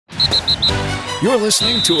You're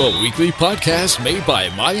listening to a weekly podcast made by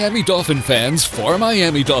Miami Dolphin fans for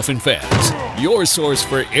Miami Dolphin fans. Your source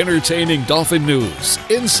for entertaining Dolphin news,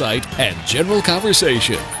 insight, and general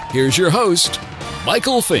conversation. Here's your host,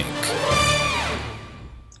 Michael Fink.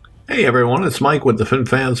 Hey everyone, it's Mike with the Fin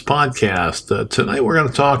Fans Podcast. Tonight we're going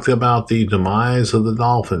to talk about the demise of the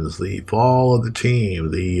Dolphins, the fall of the team,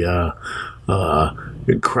 the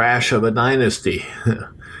crash of a dynasty.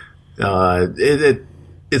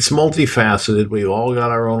 It's multifaceted. We've all got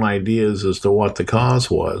our own ideas as to what the cause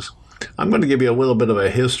was. I'm going to give you a little bit of a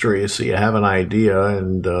history so you have an idea,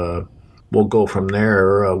 and we'll go from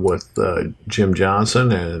there with Jim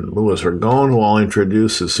Johnson and Louis Ragone, who I'll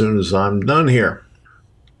introduce as soon as I'm done here.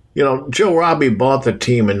 You know, Joe Robbie bought the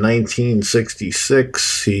team in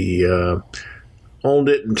 1966. He owned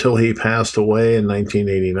it until he passed away in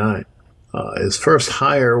 1989. His first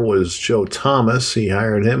hire was Joe Thomas. He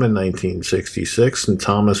hired him in 1966, and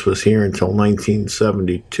Thomas was here until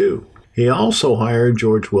 1972. He also hired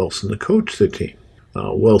George Wilson to coach the team.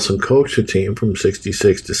 Wilson coached the team from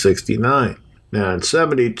 66 to 69. Now, in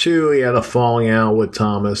 72, he had a falling out with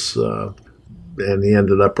Thomas, and he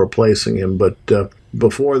ended up replacing him. But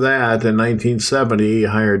before that, in 1970, he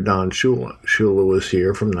hired Don Shula. Shula was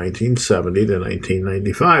here from 1970 to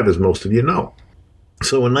 1995, as most of you know.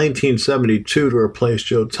 So in 1972, to replace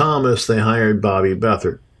Joe Thomas, they hired Bobby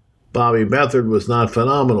Beathard. Bobby Beathard was not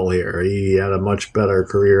phenomenal here. He had a much better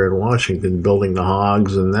career in Washington, building the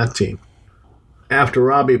Hogs and that team. After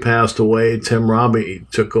Robbie passed away, Tim Robbie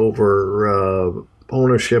took over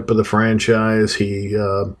ownership of the franchise. He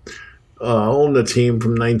owned the team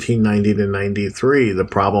from 1990 to 93. The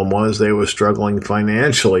problem was they were struggling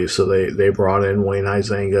financially, so they brought in Wayne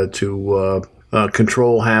Huizenga to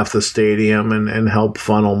control half the stadium and help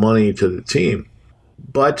funnel money to the team.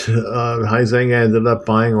 But Huizenga ended up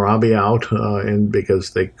buying Robbie out and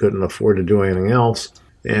because they couldn't afford to do anything else,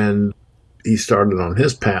 and he started on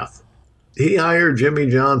his path. He hired Jimmy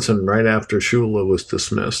Johnson right after Shula was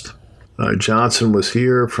dismissed. Johnson was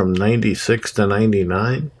here from 96 to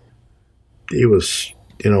 99. He was,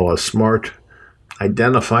 a smart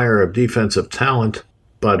identifier of defensive talent,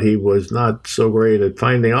 but he was not so great at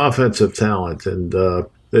finding offensive talent, and the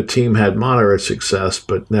team had moderate success,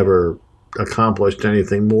 but never accomplished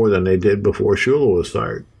anything more than they did before Shula was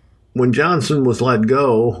fired. When Johnson was let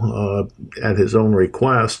go, at his own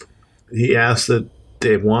request, he asked that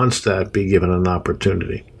Dave Wannstedt be given an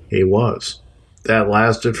opportunity. He was. That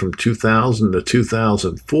lasted from 2000 to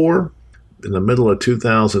 2004. In the middle of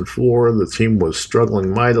 2004, the team was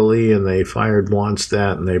struggling mightily, and they fired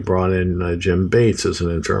Wannstedt, and they brought in Jim Bates as an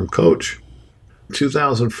interim coach. In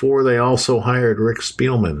 2004, they also hired Rick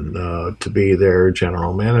Spielman to be their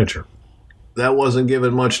general manager. That wasn't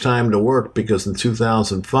given much time to work because in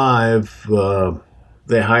 2005,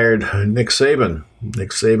 they hired Nick Saban. Nick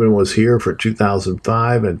Saban was here for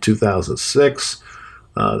 2005 and 2006.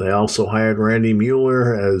 They also hired Randy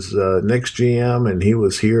Mueller as Nick's GM, and he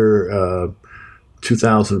was here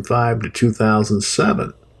 2005 to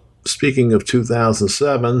 2007. Speaking of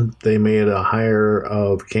 2007, they made a hire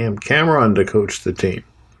of Cam Cameron to coach the team.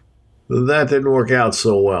 That didn't work out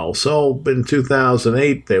so well. So in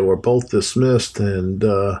 2008, they were both dismissed, and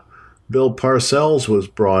Bill Parcells was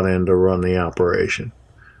brought in to run the operation.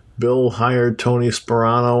 Bill hired Tony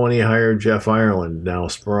Sperano, and he hired Jeff Ireland. Now,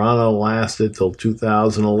 Sperano lasted till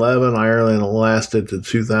 2011. Ireland lasted to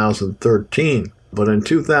 2013. But in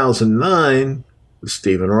 2009,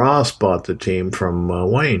 Stephen Ross bought the team from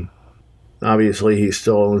Wayne. Obviously, he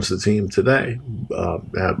still owns the team today.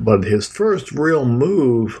 But his first real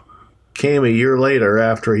move came a year later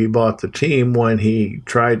after he bought the team, when he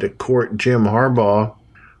tried to court Jim Harbaugh,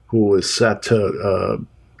 who was set to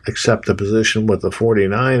accept a position with the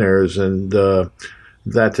 49ers, and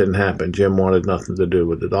that didn't happen. Jim wanted nothing to do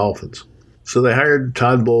with the Dolphins. So they hired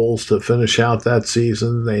Todd Bowles to finish out that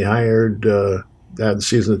season. They hired, that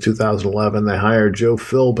season of 2011, they hired Joe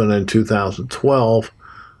Philbin in 2012.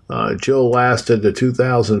 Joe lasted to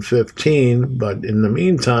 2015, but in the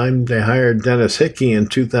meantime, they hired Dennis Hickey in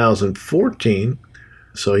 2014.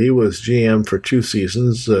 So he was GM for two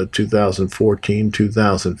seasons, 2014,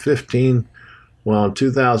 2015. Well, in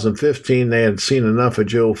 2015, they had seen enough of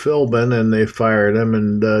Joe Philbin, and they fired him,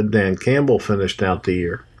 and Dan Campbell finished out the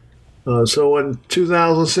year. So in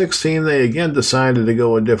 2016, they again decided to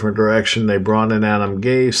go a different direction. They brought in Adam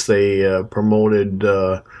Gase. They promoted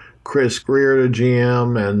Chris Greer to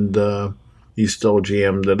GM, and he's still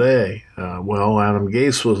GM today. Well, Adam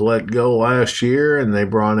Gase was let go last year, and they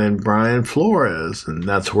brought in Brian Flores, and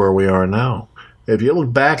that's where we are now. If you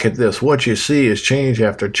look back at this, what you see is change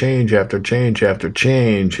after change after change after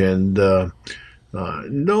change, and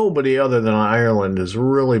Nobody other than Ireland has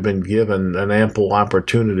really been given an ample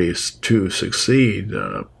opportunities to succeed.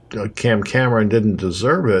 Cam Cameron didn't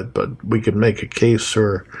deserve it, but we could make a case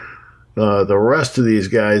for the rest of these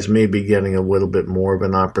guys may be getting a little bit more of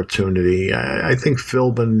an opportunity. I think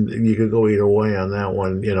Philbin, you could go either way on that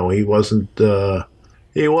one. He wasn't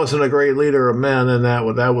a great leader of men, and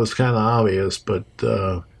that was kind of obvious. But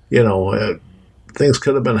things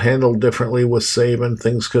could have been handled differently with Saban.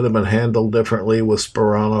 Things could have been handled differently with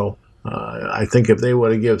Sperano. I think if they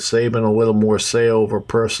would have given Saban a little more say over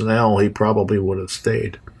personnel, he probably would have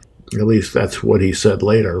stayed. At least that's what he said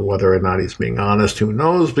later. Whether or not he's being honest, who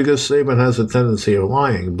knows, because Saban has a tendency of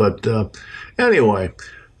lying. But anyway,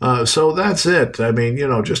 so that's it. I mean,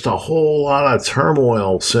 just a whole lot of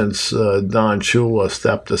turmoil since Don Shula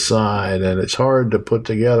stepped aside, and it's hard to put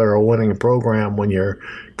together a winning program when you're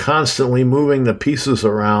constantly moving the pieces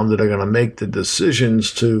around that are going to make the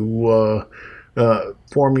decisions to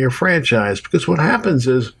form your franchise. Because what happens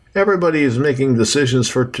is everybody is making decisions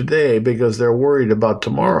for today because they're worried about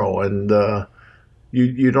tomorrow, and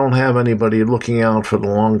you don't have anybody looking out for the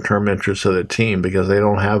long-term interests of the team because they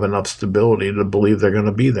don't have enough stability to believe they're going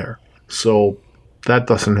to be there. So that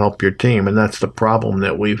doesn't help your team, and that's the problem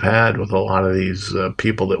that we've had with a lot of these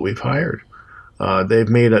people that we've hired. They've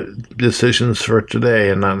made decisions for today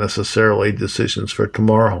and not necessarily decisions for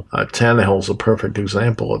tomorrow. Tannehill's a perfect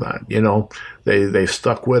example of that. They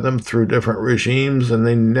stuck with him through different regimes, and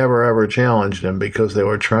they never ever challenged him because they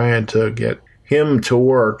were trying to get him to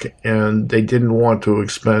work, and they didn't want to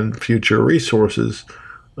expend future resources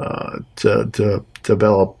to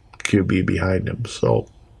develop QB behind him. So,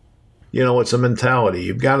 it's a mentality.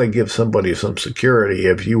 You've got to give somebody some security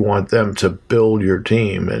if you want them to build your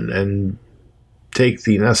team and take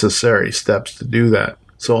the necessary steps to do that.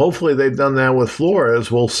 So hopefully they've done that with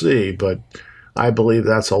Flores. We'll see, but I believe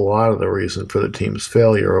that's a lot of the reason for the team's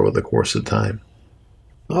failure over the course of time.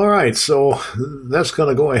 All right, so that's going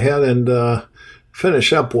to go ahead and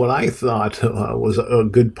finish up what I thought was a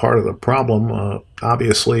good part of the problem.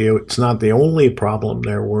 Obviously, it's not the only problem.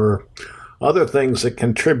 There were other things that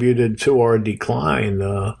contributed to our decline.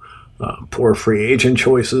 Poor free agent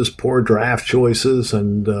choices, poor draft choices,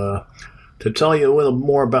 and to tell you a little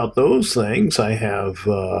more about those things, I have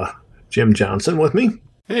Jim Johnson with me.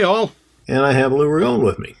 Hey, all. And I have Lou Rione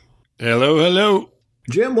with me. Hello, hello.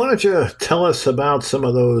 Jim, why don't you tell us about some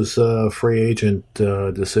of those free agent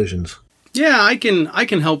decisions? Yeah, I can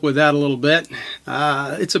help with that a little bit.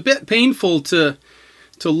 It's a bit painful to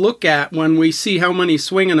look at when we see how many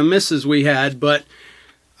swing and a misses we had, but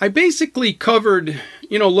I basically covered,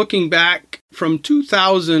 looking back from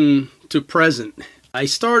 2000 to present. I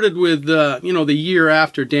started with, the year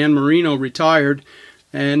after Dan Marino retired,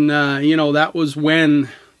 and, that was when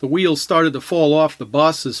the wheels started to fall off the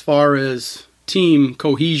bus as far as team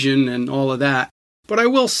cohesion and all of that. But I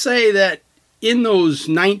will say that in those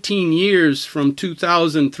 19 years from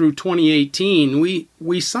 2000 through 2018,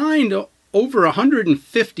 we signed over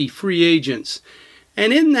 150 free agents.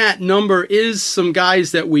 And in that number is some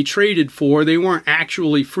guys that we traded for. They weren't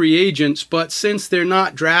actually free agents, but since they're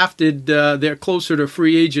not drafted, they're closer to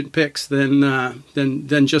free agent picks than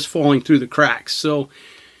just falling through the cracks. So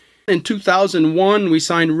in 2001, we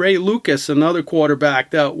signed Ray Lucas, another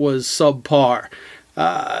quarterback that was subpar.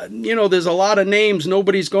 There's a lot of names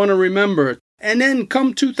nobody's going to remember. And then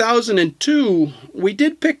come 2002, we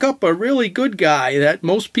did pick up a really good guy that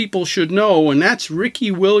most people should know, and that's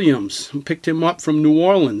Ricky Williams. We picked him up from New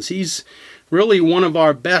Orleans. He's really one of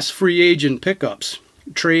our best free agent pickups.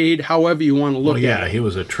 Trade, however you want to look at it. Yeah, he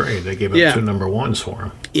was a trade. They gave up 2 number ones for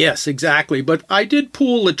him. Yes, exactly. But I did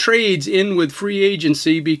pull the trades in with free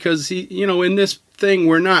agency because, in this thing,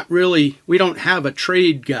 we don't have a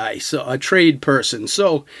trade guy, so a trade person.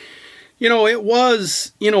 So, it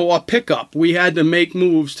was, a pickup. We had to make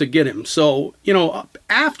moves to get him. So,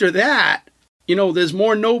 after that, there's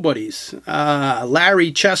more nobodies.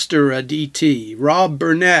 Larry Chester, a DT. Rob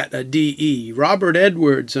Burnett, a DE. Robert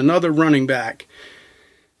Edwards, another running back.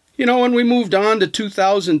 When we moved on to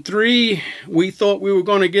 2003, we thought we were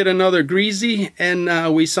going to get another Greasy,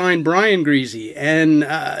 and we signed Brian Greasy. And,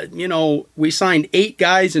 we signed 8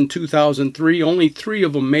 guys in 2003. Only 3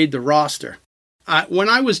 of them made the roster. When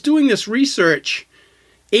I was doing this research,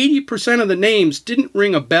 80% of the names didn't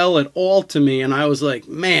ring a bell at all to me, and I was like,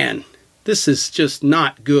 man, this is just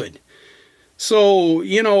not good. So,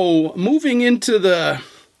 moving into the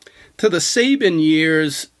Saban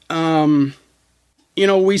years,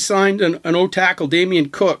 we signed an O-tackle, Damian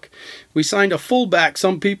Cook. We signed a fullback,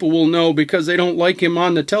 some people will know because they don't like him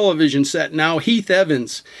on the television set now, Heath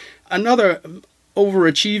Evans. Another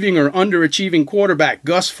overachieving or underachieving quarterback,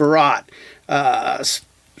 Gus Frerotte.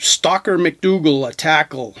 Stalker McDougal, a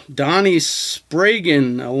tackle. Donnie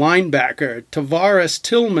Spragan, a linebacker. Tavares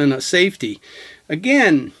Tillman, a safety.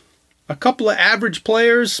 Again, a couple of average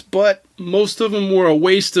players, but most of them were a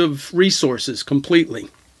waste of resources completely.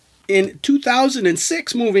 In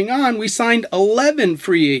 2006, moving on, we signed 11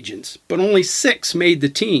 free agents, but only 6 made the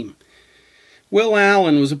team. Will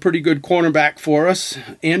Allen was a pretty good cornerback for us.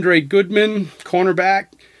 Andre Goodman, cornerback.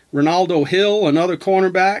 Ronaldo Hill, another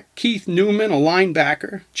cornerback. Keith Newman, a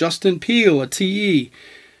linebacker. Justin Peel, a TE.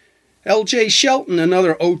 L.J. Shelton,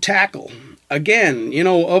 another O-tackle. Again,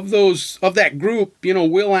 of that group,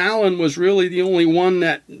 Will Allen was really the only one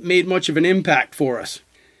that made much of an impact for us.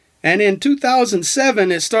 And in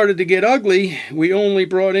 2007, it started to get ugly. We only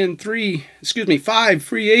brought in 5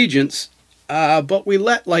 free agents, but we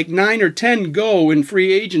let like 9 or 10 go in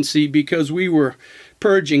free agency because we were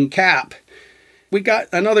purging cap. We got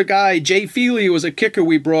another guy, Jay Feely was a kicker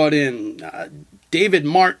we brought in, David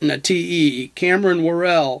Martin, a TE, Cameron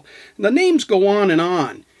Worrell. The names go on and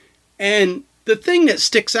on. And the thing that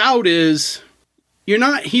sticks out is you're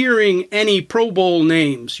not hearing any Pro Bowl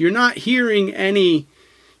names. You're not hearing any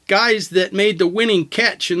guys that made the winning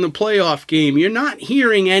catch in the playoff game. You're not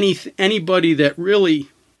hearing anybody that really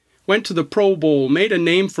went to the Pro Bowl, made a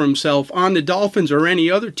name for himself on the Dolphins or any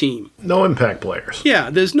other team. No impact players. Yeah,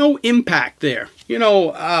 there's no impact there.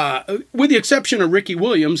 With the exception of Ricky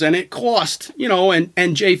Williams, and it cost,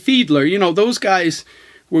 and Jay Fiedler, those guys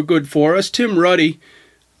were good for us. Tim Ruddy,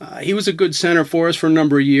 he was a good center for us for a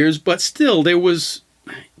number of years, but still there was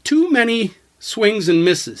too many swings and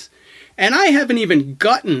misses. And I haven't even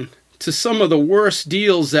gotten to some of the worst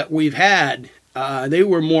deals that we've had. They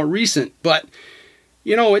were more recent, but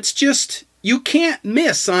it's just, you can't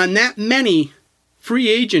miss on that many free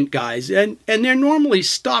agent guys. And they're normally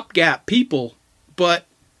stopgap people. But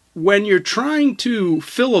when you're trying to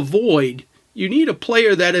fill a void, you need a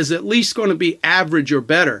player that is at least going to be average or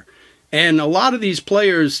better. And a lot of these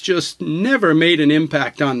players just never made an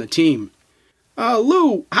impact on the team.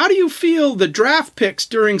 Lou, how do you feel the draft picks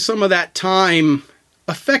during some of that time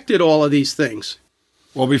affected all of these things?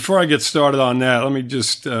 Well, before I get started on that, let me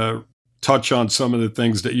just touch on some of the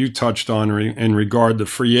things that you touched on in regard to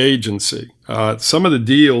free agency. Some of the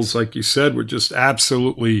deals, like you said, were just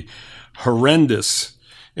absolutely horrendous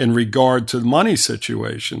in regard to money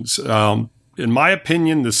situations. In my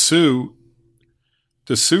opinion, the Sue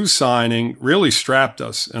signing really strapped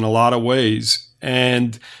us in a lot of ways.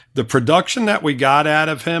 And the production that we got out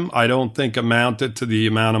of him, I don't think amounted to the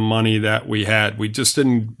amount of money that we had. We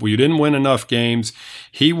didn't win enough games.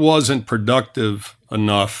 He wasn't productive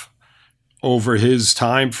enough over his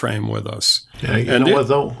time frame with us. Yeah, you know what,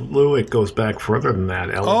 though, Lou, it goes back further than that.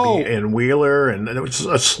 LB and Wheeler, and it was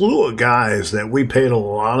a slew of guys that we paid a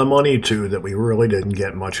lot of money to that we really didn't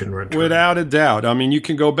get much in return. Without a doubt. I mean, you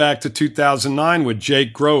can go back to 2009 with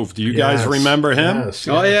Jake Grove. Do you guys remember him? Yes.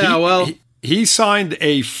 Oh, yeah, He signed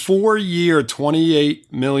a 4-year,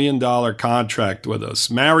 $28 million contract with us.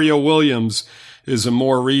 Mario Williams is a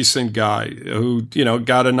more recent guy who,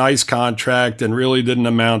 got a nice contract and really didn't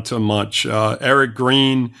amount to much. Eric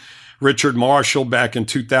Green, Richard Marshall back in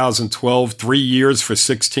 2012, 3 years for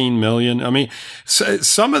 $16 million. I mean,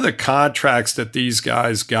 some of the contracts that these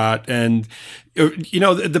guys got, and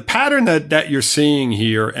the pattern that you're seeing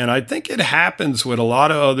here, and I think it happens with a lot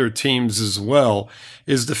of other teams as well,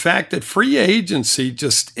 is the fact that free agency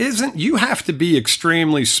just isn't, you have to be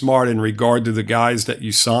extremely smart in regard to the guys that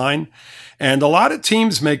you sign. And a lot of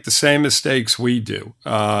teams make the same mistakes we do.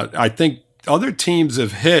 I think other teams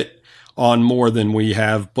have hit on more than we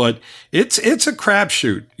have, but it's a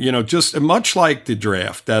crapshoot, just much like the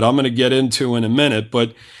draft that I'm going to get into in a minute.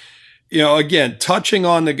 But, again, touching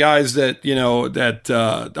on the guys that,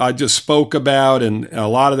 that I just spoke about and a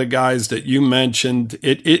lot of the guys that you mentioned,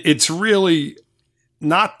 it's really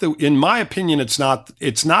not in my opinion, it's not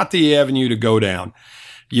the avenue to go down.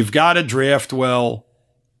 You've got to draft well.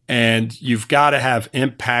 And you've got to have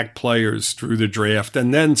impact players through the draft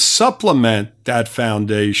and then supplement that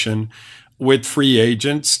foundation with free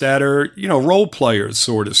agents that are, role players,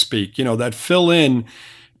 so to speak, that fill in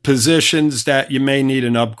positions that you may need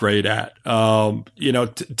an upgrade at.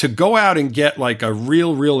 To go out and get like a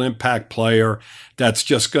real impact player that's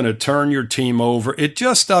just going to turn your team over, it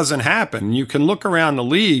just doesn't happen. You can look around the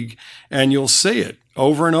league and you'll see it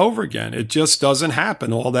over and over again. It just doesn't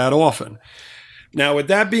happen all that often. Now, with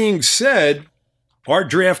that being said, our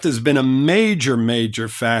draft has been a major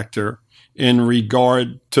factor in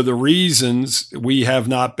regard to the reasons we have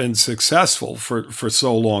not been successful for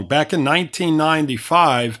so long. Back in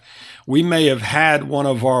 1995, we may have had one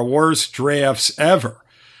of our worst drafts ever.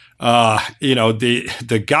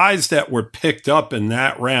 The guys that were picked up in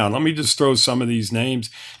that round, let me just throw some of these names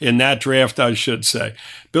in that draft, I should say.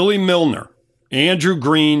 Billy Milner, Andrew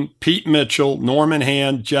Green, Pete Mitchell, Norman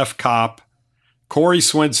Hand, Jeff Kopp, Corey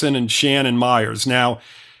Swinson, and Shannon Myers. Now,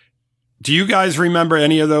 do you guys remember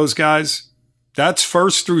any of those guys? That's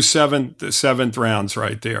first through seventh rounds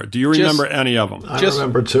right there. Do you remember any of them? I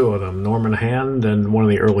remember two of them, Norman Hand and one of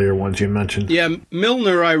the earlier ones you mentioned. Yeah,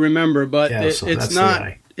 Milner I remember, but it's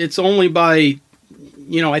not. It's only by,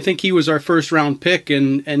 I think he was our first round pick,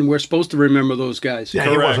 and we're supposed to remember those guys. Yeah,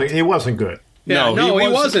 he wasn't good. Yeah, no, he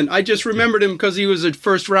wasn't. I just remembered him because he was a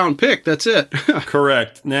first round pick. That's it.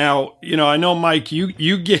 Correct. Now, I know, Mike, you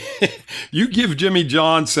give Jimmy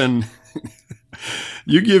Johnson.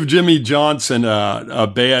 You give Jimmy Johnson a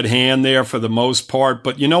bad hand there for the most part,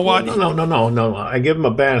 but you know what? No. I give him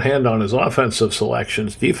a bad hand on his offensive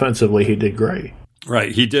selections. Defensively, he did great.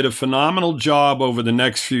 Right. He did a phenomenal job over the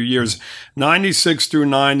next few years. 96 through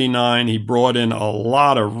 99, he brought in a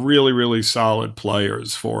lot of really, really solid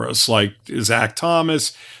players for us, like Zach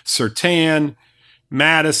Thomas, Surtain,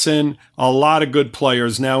 Madison, a lot of good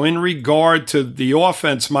players. Now, in regard to the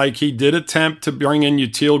offense, Mike, he did attempt to bring in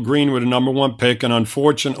Util Green with a number one pick, and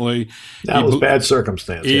unfortunately... That was bad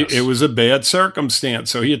circumstance, yes. It was a bad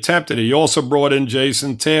circumstance, so he attempted it. He also brought in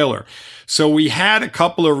Jason Taylor. So we had a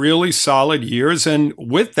couple of really solid years, and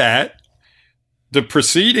with that, the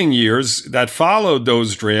preceding years that followed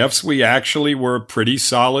those drafts, we actually were a pretty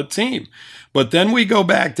solid team. But then we go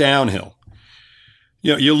back downhill.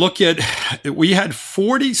 You look at, we had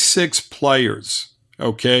 46 players,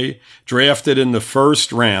 drafted in the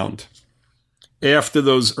first round after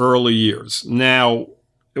those early years. Now,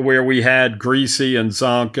 where we had Greasy and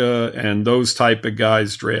Zonka and those type of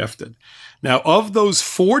guys drafted. Now, of those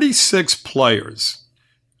 46 players,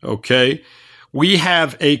 we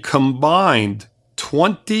have a combined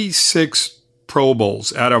 26 Pro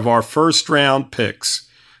Bowls out of our first round picks.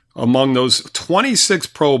 Among those 26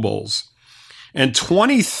 Pro Bowls, and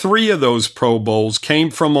 23 of those Pro Bowls came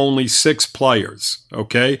from only 6 players,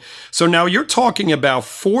 So now you're talking about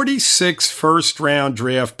 46 first-round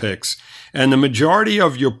draft picks, and the majority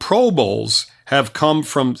of your Pro Bowls have come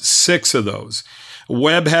from 6 of those.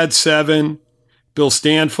 Webb had 7, Bill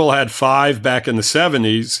Stanfill had 5 back in the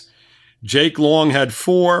 70s, Jake Long had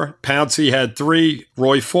 4, Pouncey had 3,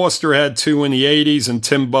 Roy Foster had 2 in the 80s, and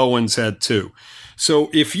Tim Bowens had 2. So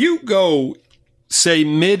if you go, say,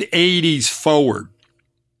 mid-'80s forward,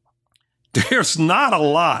 there's not a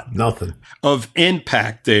lot of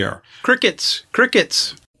impact there.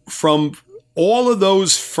 Crickets. From all of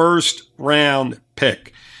those first-round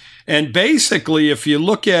pick. And basically, if you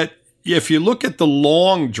look at the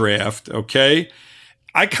long draft,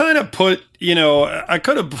 I kind of put, I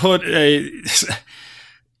could have put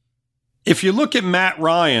if you look at Matt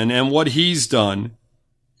Ryan and what he's done,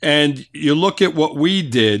 and you look at what we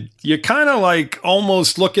did, you kind of like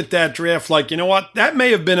almost look at that draft like, you know what, that may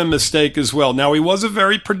have been a mistake as well. Now, he was a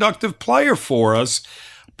very productive player for us,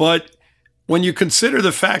 but when you consider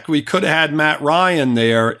the fact we could have had Matt Ryan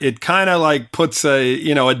there, it kind of like puts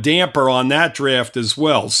a damper on that draft as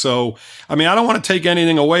well. So, I mean, I don't want to take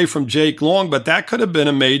anything away from Jake Long, but that could have been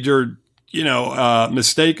a major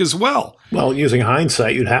mistake as well. Well, using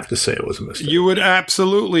hindsight, you'd have to say it was a mistake. You would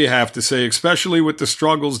absolutely have to say, especially with the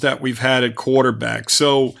struggles that we've had at quarterback.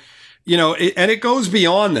 So, and it goes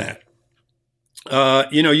beyond that.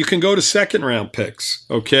 You can go to second round picks,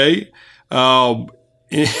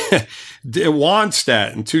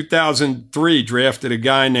 Wannstedt in 2003 drafted a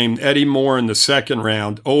guy named Eddie Moore in the second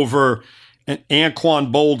round over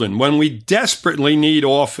Anquan Bolden. When we desperately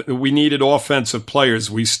needed offensive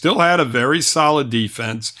players, we still had a very solid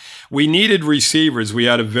defense. We needed receivers. We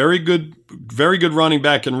had a very good running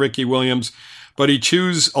back in Ricky Williams, but he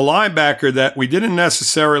chose a linebacker that we didn't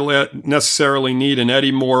necessarily need in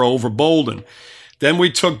Eddie Moore over Bolden. Then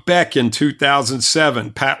we took Beck in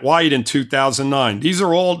 2007, Pat White in 2009. These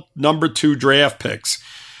are all number 2 draft picks.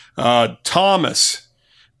 Thomas,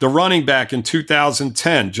 the running back in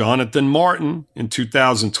 2010, Jonathan Martin in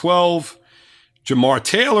 2012, Jamar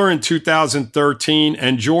Taylor in 2013,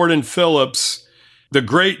 and Jordan Phillips, the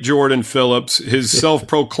great Jordan Phillips, his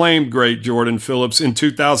self-proclaimed great Jordan Phillips in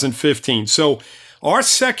 2015. So our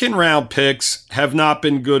second round picks have not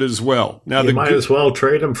been good as well. Now you might as well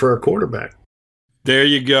trade them for a quarterback. There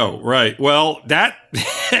you go. Right. Well, that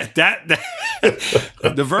the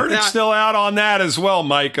verdict's still out on that as well,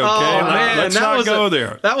 Mike. Okay, let's not go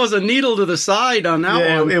there. That was a needle to the side on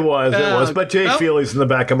that one. It was. But Jake Feely's in the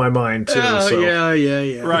back of my mind too.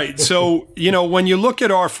 Yeah. Right. So when you look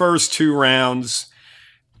at our first 2 rounds,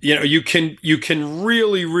 you can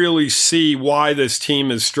really see why this team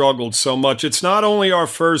has struggled so much. It's not only our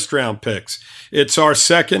first round picks, it's our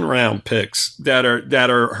second round picks that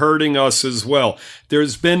are hurting us as well.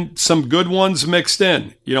 There's been some good ones mixed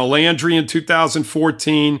in. Landry in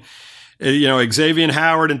 2014, Xavier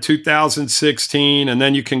Howard in 2016, and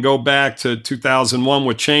then you can go back to 2001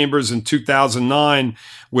 with Chambers and 2009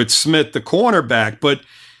 with Smith, the cornerback. But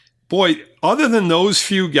boy, other than those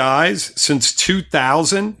few guys since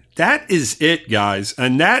 2000, that is it, guys.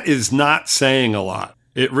 And that is not saying a lot.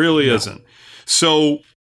 It really isn't. So,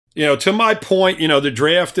 to my point, the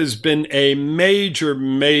draft has been a major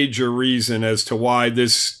reason as to why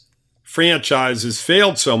this franchise has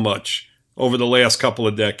failed so much over the last couple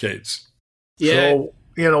of decades. Yeah. So,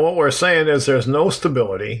 what we're saying is there's no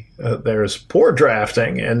stability. There's poor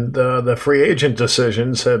drafting, and the free agent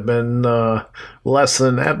decisions have been less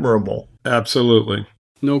than admirable. Absolutely.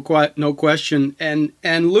 No question. And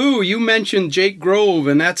Lou, you mentioned Jake Grove,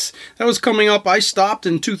 and that was coming up. I stopped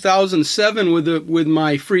in 2007 with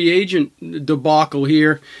my free agent debacle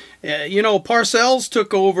here. Parcells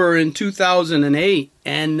took over in 2008,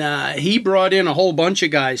 and he brought in a whole bunch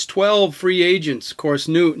of guys, 12 free agents. Of course,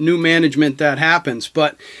 new management, that happens.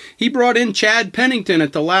 But he brought in Chad Pennington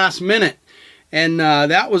at the last minute, and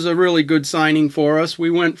that was a really good signing for us.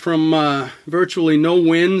 We went from virtually no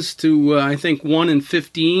wins to, I think,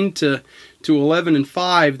 1-15 to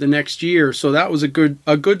 11-5 the next year. So that was a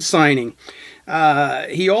good signing.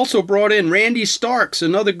 He also brought in Randy Starks,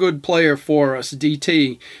 another good player for us,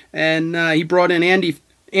 DT. And he brought in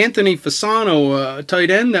Anthony Fasano, a tight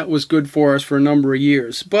end that was good for us for a number of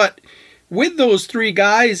years. But with those three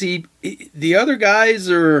guys, the other guys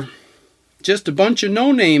are just a bunch of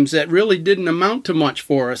no-names that really didn't amount to much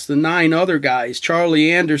for us. The 9 other guys,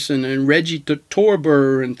 Charlie Anderson and Reggie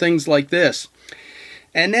Torber and things like this.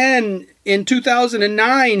 And then in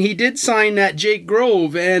 2009, he did sign that Jake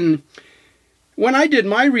Grove, and when I did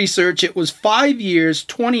my research, it was 5 years,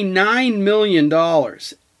 $29 million.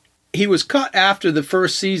 He was cut after the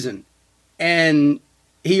first season, and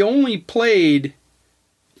he only played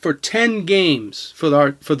for 10 games for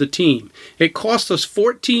the team. It cost us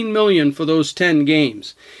 $14 million for those 10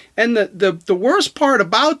 games. And the worst part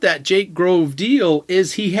about that Jake Grove deal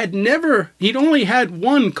is he'd only had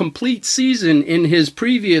one complete season in his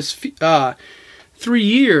previous 3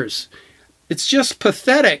 years. It's just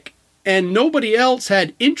pathetic. And nobody else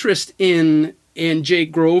had interest in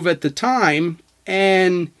Jake Grove at the time.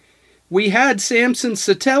 And we had Samson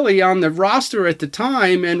Satelli on the roster at the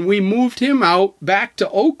time, and we moved him out back to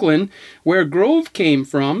Oakland, where Grove came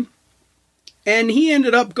from. And he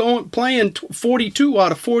ended up playing 42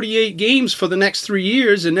 out of 48 games for the next 3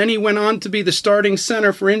 years, and then he went on to be the starting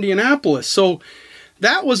center for Indianapolis. So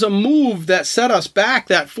that was a move that set us back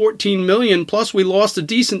that $14 million, plus we lost a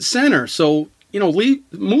decent center. So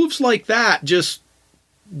moves like that just.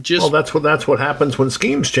 Well, that's what happens when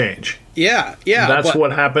schemes change. Yeah. That's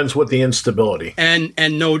what happens with the instability. And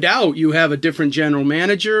no doubt you have a different general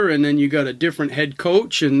manager, and then you got a different head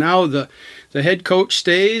coach, and now the head coach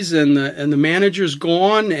stays and the manager's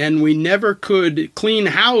gone, and we never could clean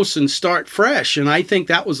house and start fresh. And I think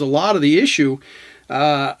that was a lot of the issue.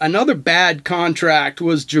 Another bad contract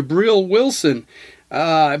was Jabril Wilson.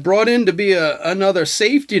 Brought in to be another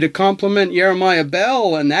safety to complement Jeremiah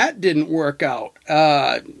Bell, and that didn't work out.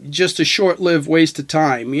 Just a short-lived waste of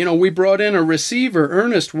time. We brought in a receiver,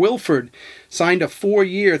 Ernest Wilford, signed a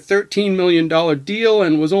 4-year, $13 million deal,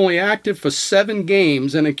 and was only active for 7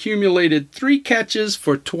 games and accumulated 3 catches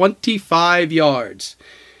for 25 yards.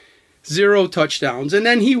 0 touchdowns, and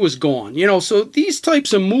then he was gone. So these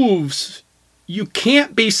types of moves, you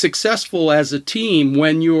can't be successful as a team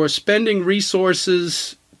when you're spending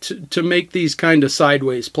resources to make these kind of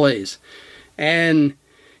sideways plays. And,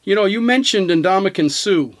 you mentioned Ndamukong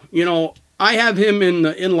Suh. I have him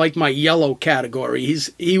in like my yellow category.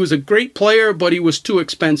 He was a great player, but he was too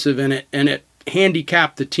expensive in it, and it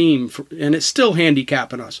handicapped the team, and it's still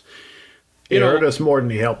handicapping us. It hurt us more than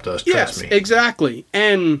he helped us, trust me. Yes, exactly.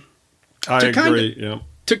 And I agree, yeah.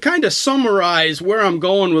 To kind of summarize where I'm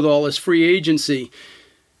going with all this free agency,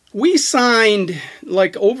 we signed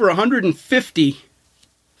like over 150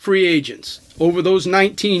 free agents over those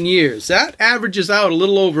 19 years. That averages out a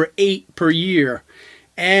little over 8 per year.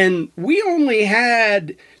 And we only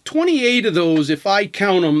had 28 of those, if I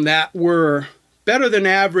count them, that were better than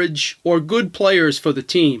average or good players for the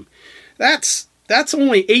team. That's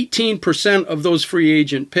only 18% of those free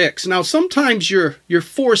agent picks. Now, sometimes you're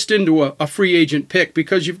forced into a free agent pick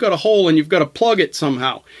because you've got a hole and you've got to plug it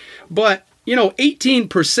somehow. But,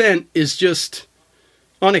 18% is just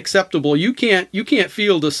unacceptable. You can't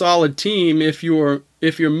field a solid team if you're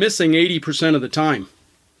missing 80% of the time.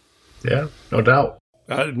 Yeah, no doubt.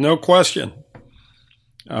 No question.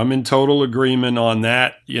 I'm in total agreement on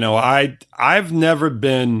that. You know, I've never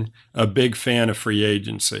been a big fan of free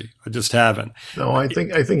agency. I just haven't. No, I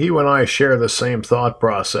think you and I share the same thought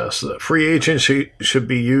process. Free agency should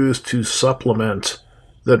be used to supplement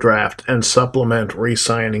the draft and supplement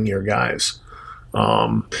re-signing your guys.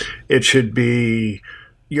 It should be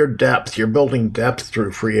your depth. You're building depth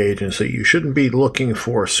through free agency. You shouldn't be looking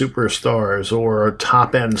for superstars or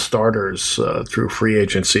top-end starters through free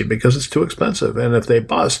agency because it's too expensive. And if they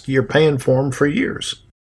bust, you're paying for them for years.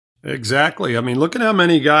 Exactly. I mean, look at how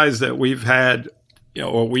many guys that we've had, you know,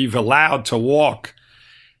 or we've allowed to walk.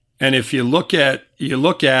 And if you look at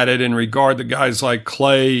it in regard to guys like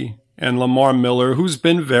Clay and Lamar Miller, who's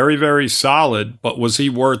been very, very solid, but was he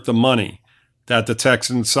worth the money that the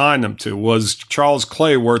Texans signed him to? Was Charles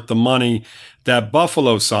Clay worth the money that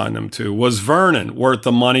Buffalo signed him to? Was Vernon worth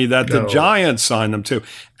the money that the Giants signed him to?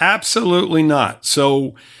 Absolutely not.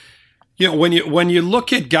 So, you know, when you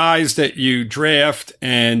look at guys that you draft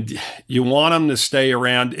and you want them to stay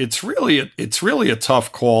around, it's really a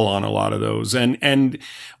tough call on a lot of those. And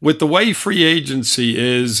with the way free agency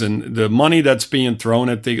is and the money that's being thrown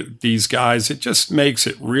at these guys, it just makes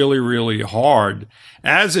it really, really hard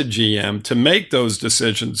as a GM to make those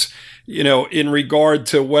decisions, you know, in regard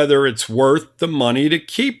to whether it's worth the money to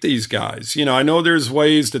keep these guys. You know, I know there's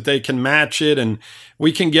ways that they can match it, and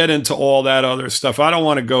we can get into all that other stuff. I don't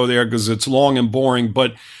want to go there because it's long and boring,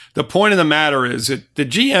 but the point of the matter is that the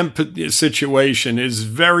GM situation is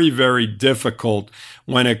very, very difficult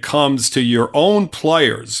when it comes to your own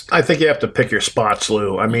players. I think you have to pick your spots,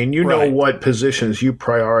 Lou. I mean, you know what positions you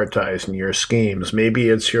prioritize in your schemes. Maybe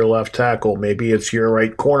it's your left tackle. Maybe it's your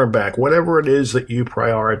right cornerback. Whatever it is that you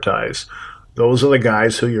prioritize, those are the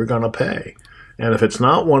guys who you're going to pay. And if it's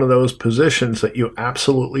not one of those positions that you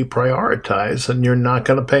absolutely prioritize, then you're not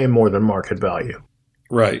going to pay more than market value.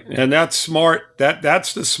 Right. And that's smart.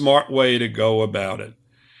 That's the smart way to go about it.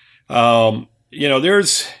 You know,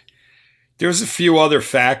 there's a few other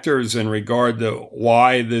factors in regard to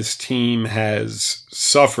why this team has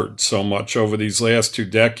suffered so much over these last 2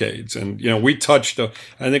 decades. And, you know,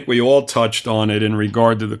 I think we all touched on it in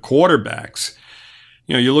regard to the quarterbacks.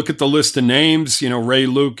 You know, you look at the list of names, you know, Ray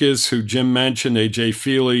Lucas, who Jim mentioned, A.J.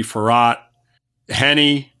 Feely, Farrat,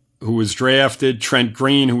 Henne, who was drafted, Trent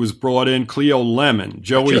Green, who was brought in, Cleo Lemon,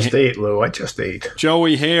 Joey. I just ate.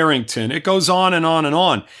 Joey Harrington. It goes on and on and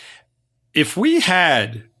on. If we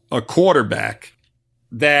had a quarterback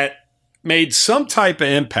that made some type of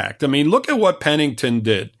impact, I mean, look at what Pennington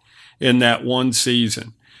did in that one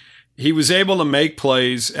season. He was able to make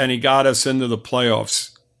plays, and he got us into the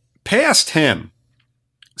playoffs. Past him,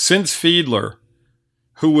 since Fiedler,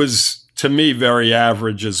 who was, to me, very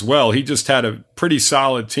average as well. He just had a pretty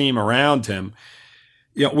solid team around him.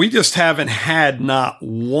 You know, we just haven't had not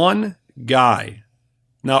one guy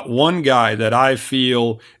that I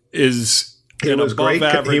feel is he was great.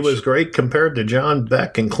 Average. He was great compared to John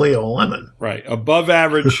Beck and Cleo Lemon. Right, above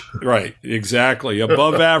average. Right, exactly.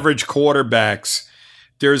 Above average quarterbacks.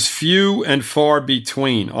 There's few and far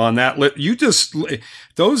between on that list.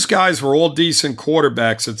 Those guys were all decent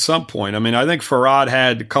quarterbacks at some point. I mean, I think Farad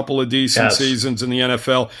had a couple of decent seasons in the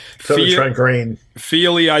NFL. So did Trent Green.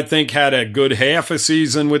 Feely, I think, had a good half a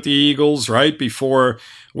season with the Eagles, right, before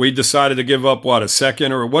we decided to give up, a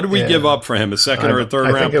second? Or what did we give up for him, a second or a third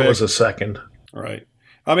round pick? I think it was a second. Right.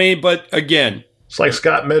 I mean, but again. It's like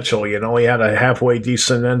Scott Mitchell, you know, he had a halfway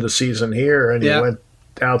decent end of season here, and he went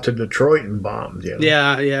out to Detroit and bombed. You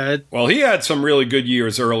know? Yeah. Well, he had some really good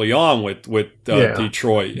years early on with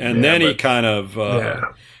Detroit, and then he kind of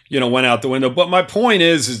went out the window. But my point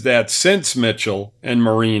is that since Mitchell and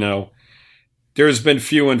Marino, there's been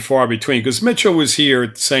few and far between, because Mitchell was here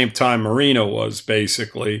at the same time Marino was,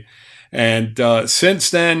 basically, and since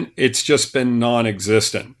then it's just been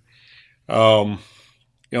non-existent. You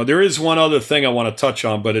know, there is one other thing I want to touch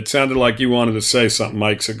on, but it sounded like you wanted to say something,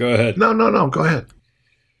 Mike. So go ahead. No, go ahead.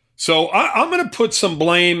 So I'm going to put some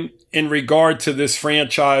blame in regard to this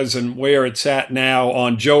franchise and where it's at now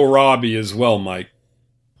on Joe Robbie as well, Mike.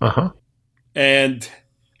 Uh-huh. And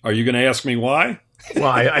are you going to ask me why? Well,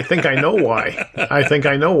 I think I know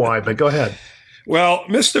why. But go ahead. Well,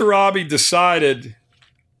 Mr. Robbie decided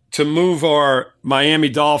to move our Miami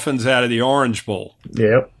Dolphins out of the Orange Bowl.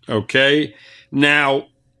 Yep. Okay. Now,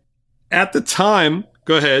 at the time,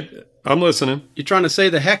 go ahead. I'm listening. You're trying to say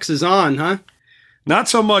the hex is on, huh? Not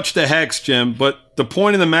so much the hex, Jim, but the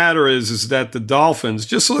point of the matter is that the Dolphins,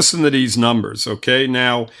 just listen to these numbers, okay?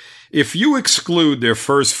 Now, if you exclude their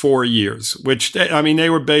first 4 years, which, I mean, they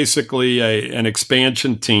were basically an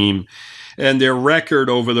expansion team, and their record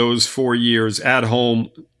over those 4 years at home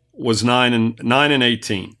was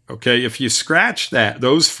 9-18. Okay, if you scratch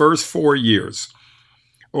those first 4 years,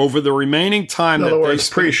 over the remaining time, in other words,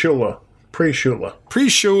 pre-Shula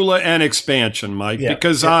and expansion, Mike,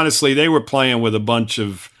 because honestly, they were playing with a bunch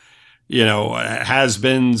of,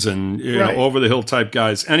 has-beens and over-the-hill type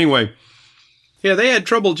guys. Anyway. Yeah, they had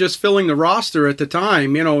trouble just filling the roster at the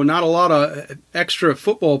time. Not a lot of extra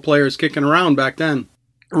football players kicking around back then.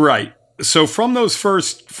 Right. So from those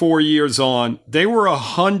first 4 years on, they were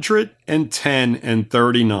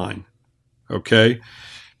 110-39. Okay.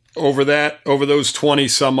 Over those 20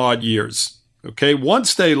 some odd years. Okay.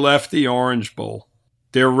 Once they left the Orange Bowl,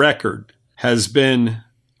 their record has been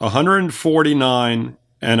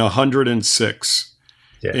 149-106.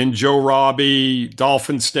 Yeah. In Joe Robbie,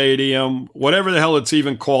 Dolphin Stadium, whatever the hell it's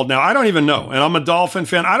even called now. I don't even know. And I'm a Dolphin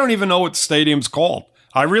fan. I don't even know what the stadium's called.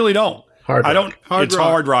 I really don't. Hard Rock. It's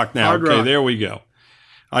Hard Rock now. Okay, there we go.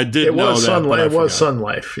 I did know that. It was Sun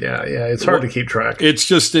Life. Yeah. It's hard to keep track. It's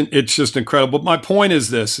just incredible. But my point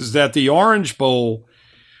is that the Orange Bowl,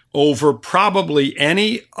 over probably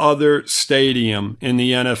any other stadium in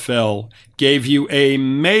the NFL, gave you a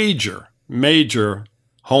major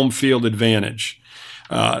home field advantage.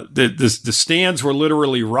 The stands were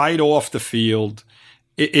literally right off the field.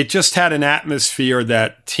 It just had an atmosphere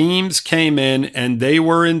that teams came in and they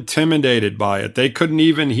were intimidated by it. They couldn't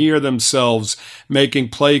even hear themselves making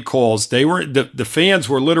play calls. The fans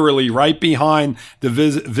were literally right behind the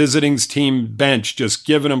visiting team bench, just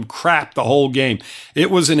giving them crap the whole game.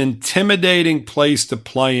 It was an intimidating place to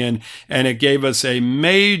play in, and it gave us a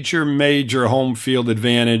major home field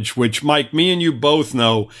advantage, which, Mike, me and you both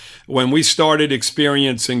know, when we started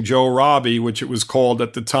experiencing Joe Robbie, which it was called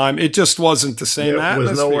at the time, it just wasn't the same atmosphere. It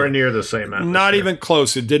was nowhere near the same atmosphere. Not even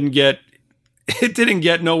close. It didn't get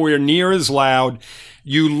nowhere near as loud.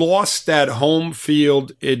 You lost that home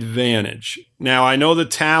field advantage. Now, I know the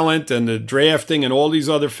talent and the drafting and all these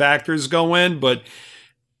other factors go in, but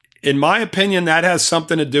in my opinion, that has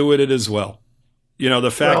something to do with it as well. The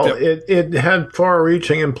fact that it had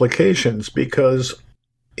far-reaching implications because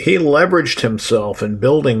he leveraged himself in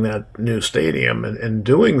building that new stadium, and in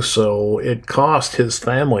doing so, it cost his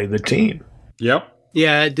family the team. Yep.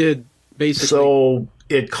 Yeah, it did, basically. So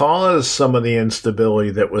it caused some of the instability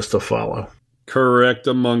that was to follow.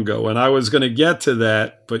 Correctamungo. And I was going to get to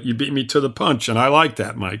that, but you beat me to the punch, and I like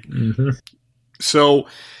that, Mike. Mm-hmm. So,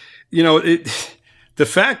 the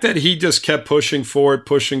fact that he just kept pushing for it,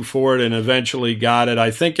 and eventually got it,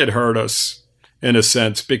 I think it hurt us in a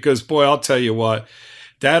sense because, boy, I'll tell you what,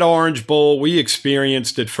 that Orange Bowl, we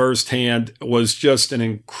experienced it firsthand, was just an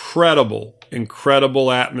incredible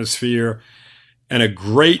atmosphere and a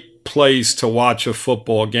great place to watch a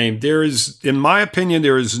football game. In my opinion,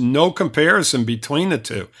 there is no comparison between the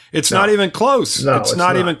two. It's not even close. No, it's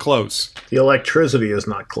not even close. The electricity is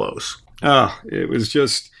not close. It was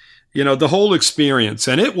just, the whole experience.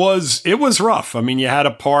 And it was rough. I mean, you had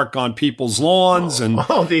to park on people's lawns and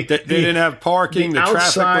they didn't have parking. The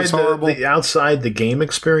traffic was horrible. The game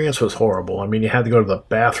experience was horrible. I mean, you had to go to the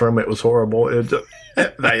bathroom. It was horrible.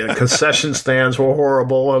 The concession stands were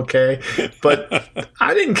horrible, okay? But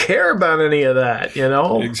I didn't care about any of that,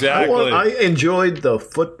 Exactly. I enjoyed the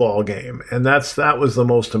football game, and that was the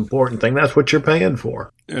most important thing. That's what you're paying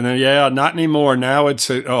for. And not anymore. Now it's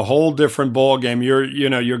a whole different ball game.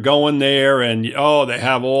 You're going there, and they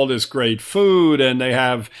have all this great food, and they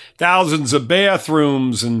have thousands of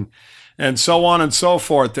bathrooms, and so on and so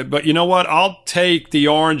forth. But you know what? I'll take the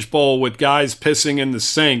Orange Bowl with guys pissing in the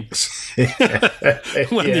sinks when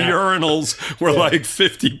the urinals were like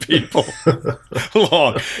 50 people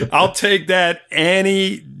long. I'll take that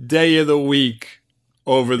any day of the week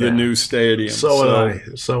over the new stadium.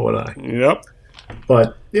 So would I. Yep.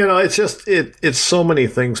 But, it's just, it's so many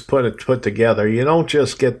things put together. You don't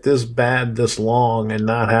just get this bad, this long, and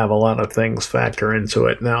not have a lot of things factor into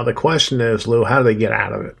it. Now, the question is, Lou, how do they get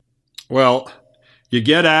out of it? Well, you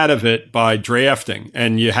get out of it by drafting,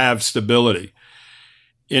 and you have stability.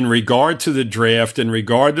 In regard to the draft, in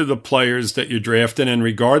regard to the players that you're drafting, in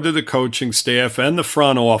regard to the coaching staff and the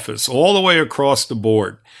front office, all the way across the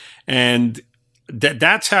board. And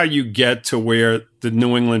that's how you get to where the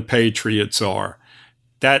New England Patriots are.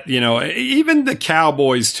 That, even the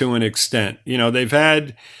Cowboys to an extent, they've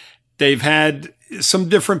had some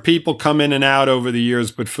different people come in and out over the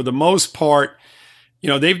years, but for the most part,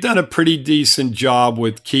 they've done a pretty decent job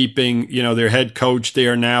with keeping, their head coach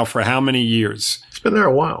there now for how many years? It's been there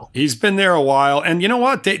a while. He's been there a while. And you know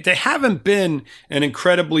what? They haven't been an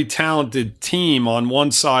incredibly talented team on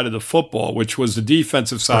one side of the football, which was the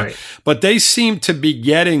defensive side. Right. But they seem to be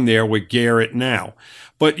getting there with Garrett now.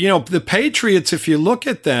 But, the Patriots, if you look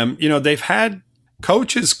at them, they've had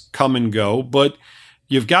coaches come and go, but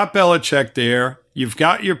you've got Belichick there. You've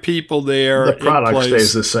got your people there. The product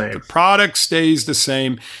stays the same. The product stays the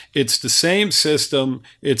same. It's the same system.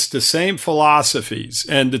 It's the same philosophies.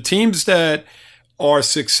 And the teams that are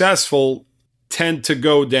successful tend to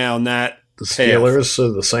go down that The Steelers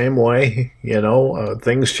are the same way.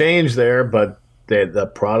 Things change there, but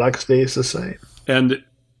the product stays the same. And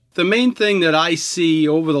the main thing that I see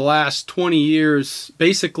over the last 20 years,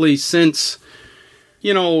 basically since,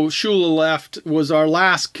 Shula left, was our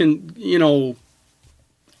last,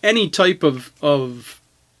 any type of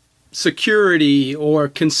security or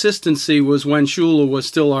consistency was when Shula was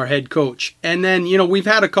still our head coach. And then, we've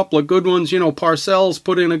had a couple of good ones. Parcells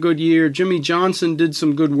put in a good year. Jimmy Johnson did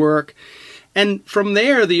some good work. And from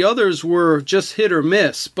there, the others were just hit or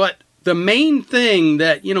miss. But the main thing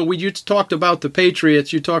that, you talked about the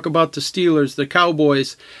Patriots, you talk about the Steelers, the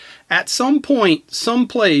Cowboys. At some point,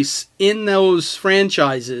 someplace in those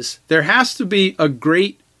franchises, there has to be a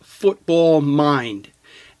great football mind.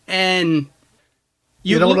 And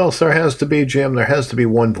you know what else there has to be, Jim? There has to be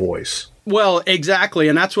one voice. Well, exactly,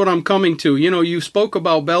 and that's what I'm coming to. You spoke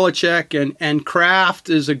about Belichick, and Kraft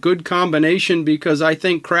is a good combination because I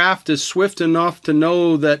think Kraft is swift enough to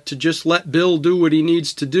know that to just let Bill do what he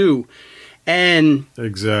needs to do. And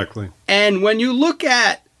exactly. And when you look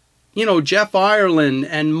at, Jeff Ireland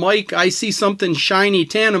and Mike, I see something shiny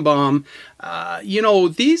Tannenbaum.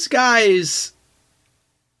 These guys,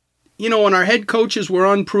 and our head coaches were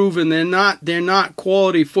unproven. They're not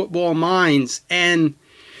quality football minds. And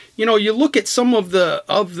you look at some of the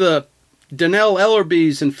Donnell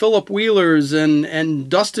Ellerbys and Philip Wheelers and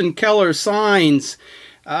Dustin Keller signs,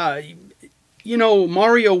 Mario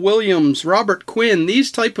Williams, Robert Quinn.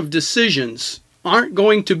 These type of decisions aren't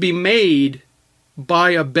going to be made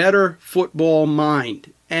by a better football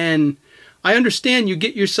mind. And I understand you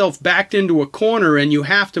get yourself backed into a corner and you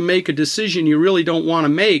have to make a decision you really don't want to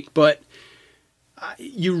make, but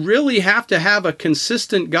you really have to have a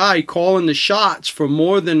consistent guy calling the shots for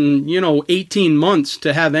more than, 18 months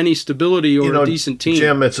to have any stability or a decent team.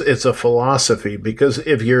 Jim, it's a philosophy, because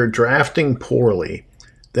if you're drafting poorly,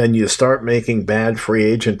 then you start making bad free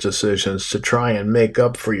agent decisions to try and make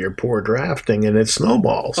up for your poor drafting, and it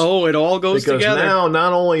snowballs. Oh, it all goes together. Because now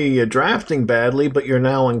not only are you drafting badly, but you're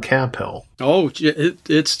now in cap hell. Oh,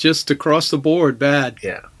 it's just across the board bad.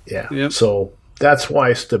 Yeah. Yep. So that's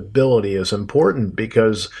why stability is important,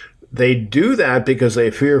 because they do that because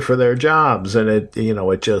they fear for their jobs, and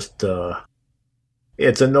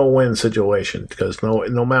it's a no-win situation, because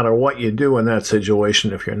no matter what you do in that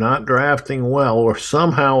situation, if you're not drafting well or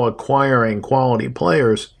somehow acquiring quality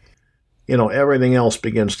players, everything else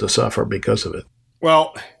begins to suffer because of it.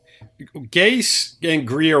 Well, Gase and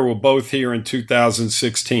Greer were both here in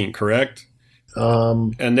 2016, correct?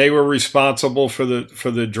 And they were responsible for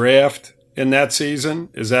the draft in that season.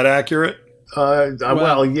 Is that accurate?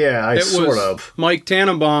 Well, yeah, sort of. Mike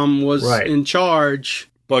Tannenbaum was right in charge.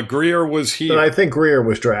 But Greer was here. But I think Greer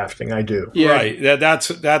was drafting. I do. Yeah. Right.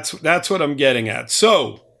 That's what I'm getting at.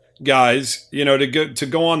 So, guys, to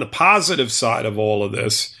go on the positive side of all of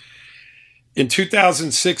this, in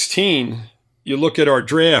 2016, you look at our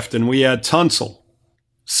draft and we had Tunsil,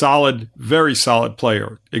 solid, very solid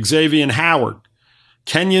player. Xavier Howard,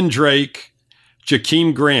 Kenyon Drake,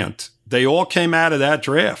 Jakeem Grant. They all came out of that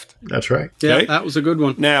draft. That's right. Yeah, okay? That was a good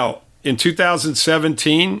one. Now, in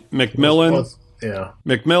 2017, McMillan,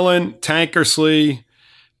 Tankersley,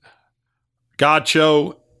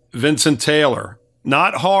 Gotcho, Vincent Taylor.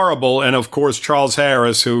 Not horrible. And, of course, Charles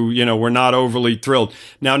Harris, who, we're not overly thrilled.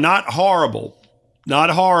 Now, not horrible,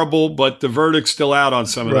 but the verdict's still out on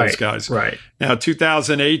some of those guys. Right. Now,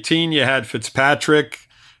 2018, you had Fitzpatrick,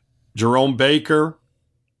 Jerome Baker.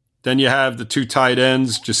 Then you have the two tight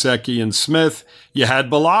ends, Gesicki and Smith. You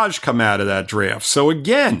had Ballage come out of that draft. So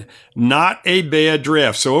again, not a bad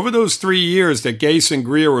draft. So over those 3 years that Gase and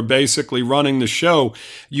Greer were basically running the show,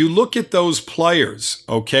 you look at those players,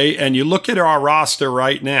 okay, and you look at our roster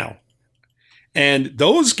right now. And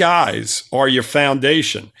those guys are your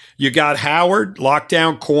foundation. You got Howard,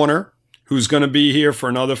 lockdown corner, who's going to be here for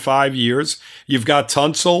another 5 years. You've got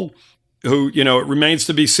Tunsil, who, it remains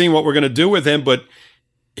to be seen what we're going to do with him, but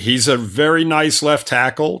he's a very nice left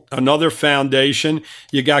tackle, another foundation.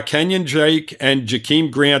 You got Kenyon Drake and Jakeem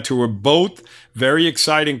Grant, who are both very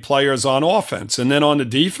exciting players on offense. And then on the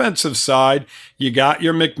defensive side, you got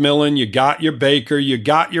your McMillan, you got your Baker, you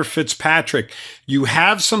got your Fitzpatrick. You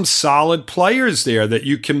have some solid players there that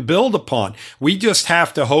you can build upon. We just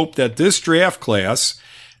have to hope that this draft class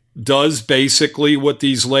does basically what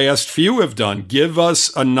these last few have done. Give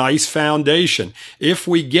us a nice foundation. If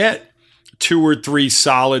we get 2 or 3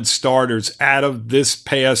 solid starters out of this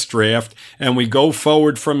past draft and we go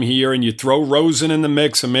forward from here and you throw Rosen in the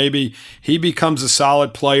mix and maybe he becomes a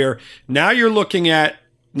solid player, now you're looking at,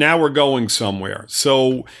 now we're going somewhere.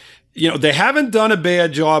 So, they haven't done a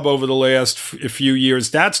bad job over the last few years.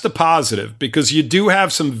 That's the positive, because you do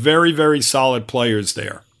have some very, very solid players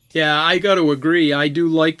there. Yeah, I got to agree. I do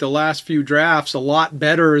like the last few drafts a lot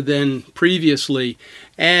better than previously.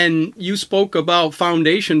 And you spoke about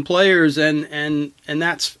foundation players, and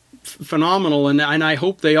that's phenomenal. And I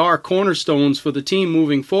hope they are cornerstones for the team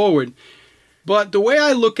moving forward. But the way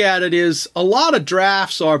I look at it is a lot of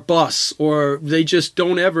drafts are busts, or they just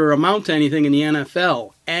don't ever amount to anything in the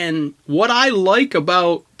NFL. And what I like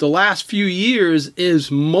about the last few years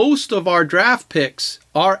is most of our draft picks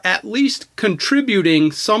are at least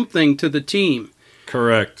contributing something to the team.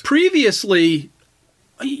 Correct. Previously,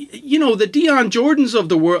 the Deion Jordans of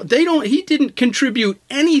the world, he didn't contribute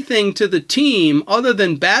anything to the team other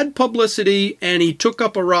than bad publicity, and he took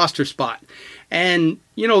up a roster spot. And,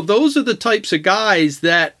 those are the types of guys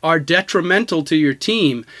that are detrimental to your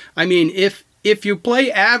team. I mean, if you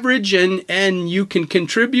play average and you can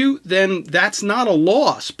contribute, then that's not a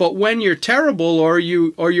loss. But when you're terrible or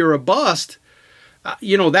you're a bust,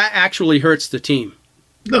 that actually hurts the team.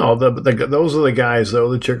 No, those are the guys,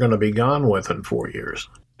 though, that you're going to be gone with in 4 years.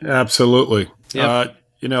 Absolutely. Yep.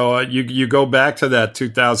 You go back to that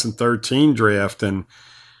 2013 draft, and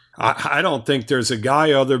I don't think there's a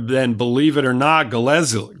guy other than, believe it or not,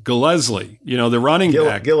 Gillespie, the running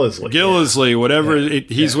back. Gillespie, whatever.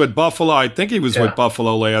 He's with Buffalo. I think he was with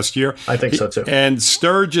Buffalo last year. I think so, too. And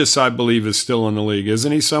Sturgis, I believe, is still in the league.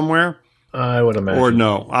 Isn't he somewhere? I would imagine. Or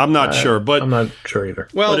no, I'm not sure. But I'm not sure either.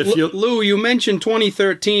 Well, Lou, you mentioned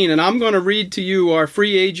 2013, and I'm going to read to you our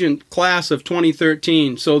free agent class of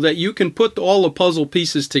 2013 so that you can put all the puzzle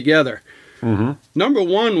pieces together. Mm-hmm. Number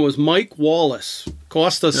 1 was Mike Wallace.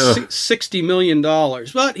 Cost us $60 million.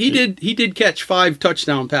 But he did catch 5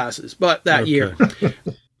 touchdown passes, but that year.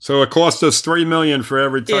 So it cost us $3 million for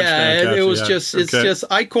every touchdown catch. Yeah, it was just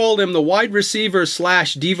I called him the wide receiver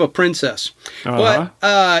 / diva princess. But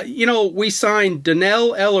we signed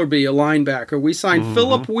Donnell Ellerbe, a linebacker. We signed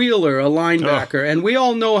Philip Wheeler, a linebacker, and we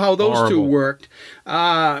all know how those two worked.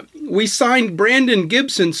 We signed Brandon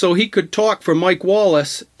Gibson so he could talk for Mike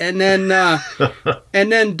Wallace, and then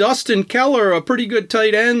Dustin Keller, a pretty good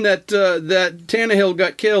tight end that Tannehill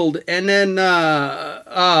got killed, and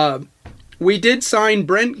then we did sign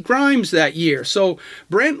Brent Grimes that year. So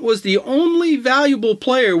Brent was the only valuable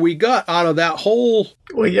player we got out of that whole.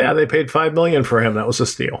 Well, yeah, they paid $5 million for him. That was a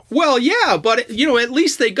steal. Well, yeah, but at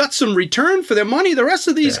least they got some return for their money. The rest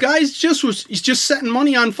of these guys was just setting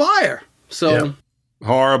money on fire. So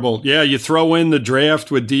horrible. Yeah, you throw in the draft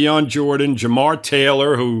with Deion Jordan, Jamar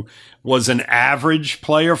Taylor, who was an average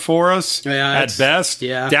player for us at best.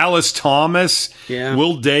 Yeah. Dallas Thomas,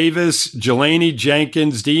 Will Davis, Jelani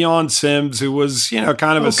Jenkins, Deion Sims, who was,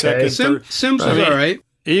 kind of a second. Sims was all right.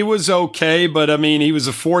 He was okay, but he was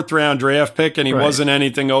a 4th-round draft pick, and he wasn't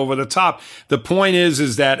anything over the top. The point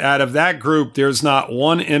is that out of that group, there's not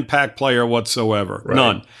one impact player whatsoever. Right.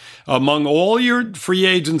 None. Among all your free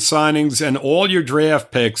agent signings and all your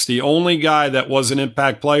draft picks, the only guy that was an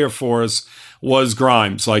impact player for us was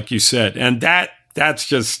Grimes, like you said. And that's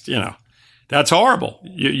just, that's horrible.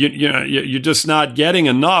 You're just not getting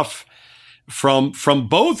enough from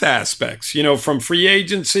both aspects, from free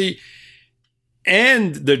agency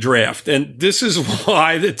and the draft. And this is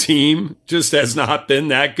why the team just has not been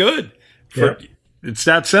that good. It's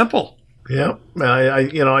that simple. Yeah,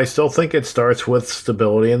 I still think it starts with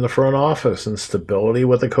stability in the front office and stability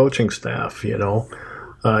with the coaching staff.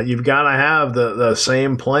 You've got to have the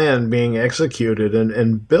same plan being executed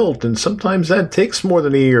and built, and sometimes that takes more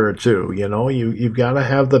than a year or two. You've got to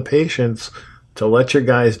have the patience to let your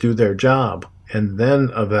guys do their job and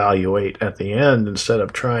then evaluate at the end instead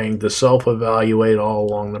of trying to self-evaluate all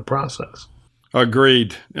along the process.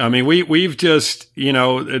 Agreed. We've just,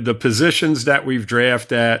 the positions that we've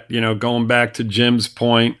drafted at, going back to Jim's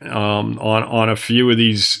point on a few of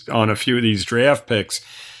these draft picks,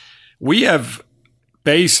 we have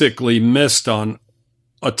basically missed on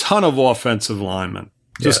a ton of offensive linemen.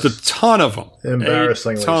 Just Yes. a ton of them.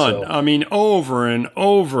 Embarrassingly a ton. so. I mean, over and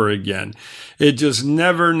over again. It just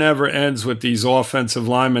never ends with these offensive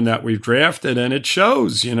linemen that we've drafted, and it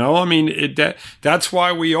shows, you know. I mean, that's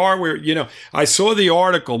why we are where, you know, I saw the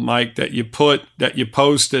article, Mike, that you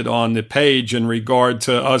posted on the page in regard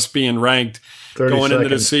to us being ranked going into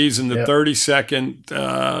the season, the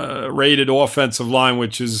 32nd rated offensive line,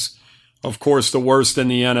 which is, of course, the worst in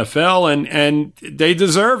the NFL, and they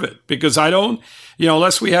deserve it, because I don't, you know,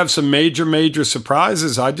 unless we have some major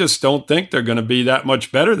surprises, I just don't think they're going to be that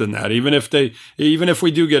much better than that. Even if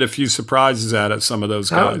we do get a few surprises out of some of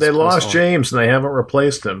those guys. They lost James and they haven't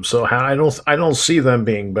replaced him, so I don't see them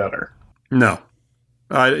being better. No,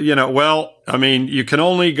 I mean, you can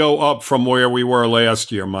only go up from where we were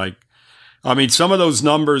last year, Mike. I mean, some of those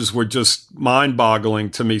numbers were just mind-boggling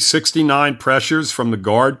to me. 69 pressures from the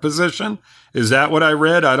guard position. Is that what I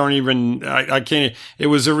read? I can't. It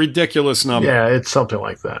was a ridiculous number. Yeah, it's something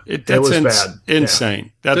like that. It was bad. Insane.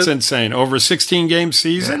 Yeah. That's insane. Over a 16-game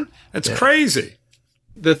season? Yeah. That's crazy.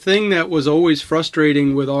 The thing that was always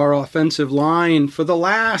frustrating with our offensive line for the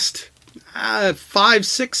last 5,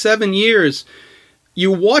 6, 7 years,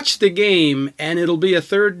 you watch the game and it'll be a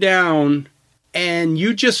third down, and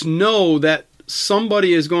you just know that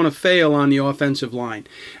somebody is going to fail on the offensive line.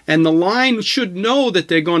 And the line should know that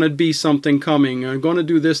they're going to be something coming, or going to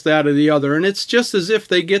do this, that, or the other. And it's just as if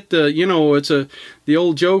they get the, you know, the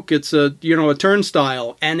old joke, it's a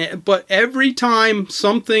turnstile. But every time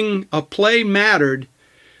a play mattered,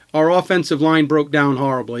 our offensive line broke down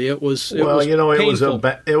horribly. It was painful.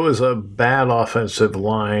 It was a bad offensive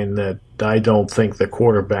line that I don't think the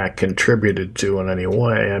quarterback contributed to in any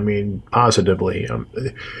way. I mean, positively.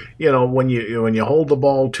 When you hold the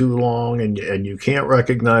ball too long and you can't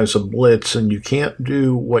recognize a blitz and you can't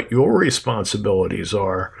do what your responsibilities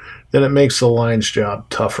are, then it makes the line's job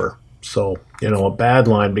tougher. So, a bad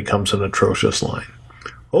line becomes an atrocious line.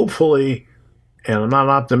 Hopefully, and I'm not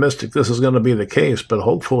optimistic this is going to be the case, but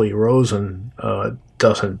hopefully Rosen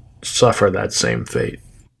doesn't suffer that same fate.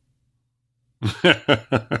 All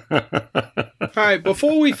right,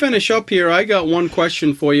 before we finish up here, I got one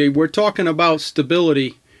question for you. We're talking about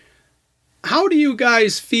stability. How do you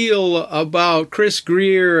guys feel about Chris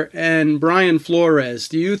Grier and Brian Flores?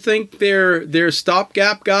 Do you think they're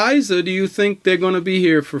stopgap guys, or do you think they're going to be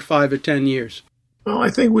here for 5 or 10 years? Well, I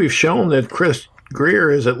think we've shown that Chris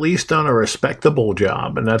Grier has at least done a respectable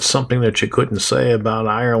job, and that's something that you couldn't say about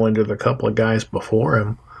Ireland or the couple of guys before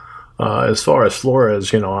him. As far as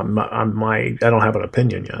Flores, I don't have an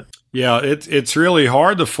opinion yet. Yeah, it's really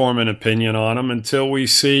hard to form an opinion on him until we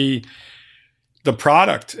see the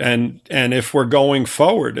product and if we're going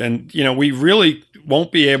forward. And, we really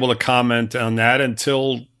won't be able to comment on that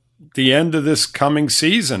until the end of this coming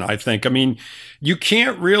season, I think. I mean, you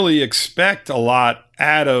can't really expect a lot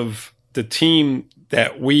out of the team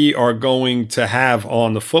that we are going to have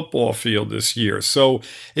on the football field this year. So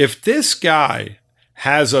if this guy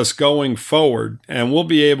has us going forward, and we'll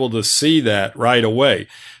be able to see that right away,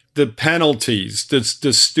 the penalties, the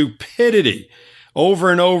stupidity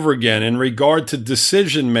over and over again in regard to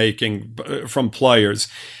decision-making from players,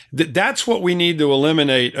 that's what we need to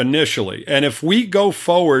eliminate initially. And if we go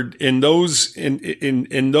forward in those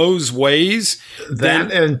in those ways,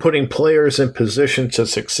 and putting players in position to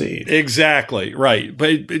succeed. Exactly, right.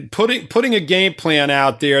 But putting a game plan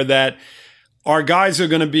out there that our guys are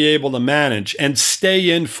going to be able to manage and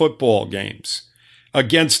stay in football games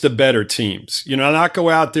against the better teams. Not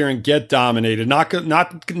go out there and get dominated. Not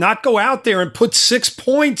go out there and put 6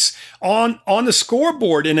 points on the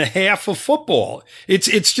scoreboard in a half of football.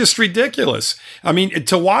 It's just ridiculous. I mean,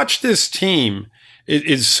 to watch this team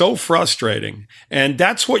is so frustrating. And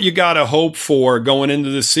that's what you got to hope for going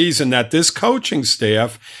into the season, that this coaching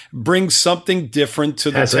staff brings something different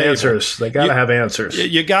to the table. Answers. They got to have answers.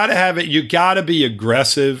 You got to have it. You got to be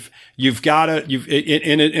aggressive. You've got to,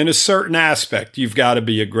 in a certain aspect, you've got to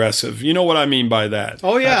be aggressive. You know what I mean by that?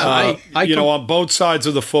 Oh, yeah. On both sides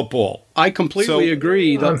of the football. I completely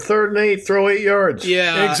agree. On 3rd and 8, throw 8 yards.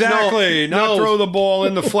 Yeah. Exactly. Not throw the ball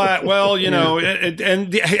in the flat. Well,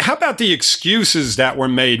 and how about the excuses that were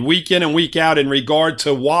made week in and week out in regard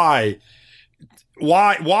to why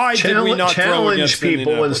did we not throw against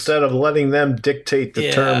people instead of letting them dictate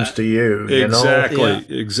the terms to you?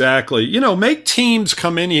 Exactly. Make teams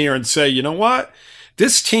come in here and say, you know what?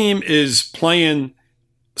 This team is playing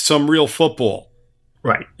some real football.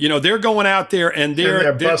 Right. They're going out there and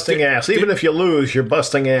they're busting ass. Even if you lose, you're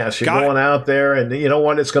busting ass. You're going out there and you know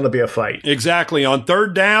what? It's going to be a fight. Exactly. On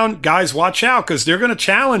 3rd down, guys, watch out because they're going to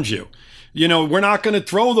challenge you. You know, we're not going to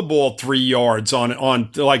throw the ball 3 yards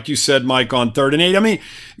on like you said, Mike, on 3rd and 8. I mean,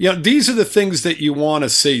 you know, these are the things that you want to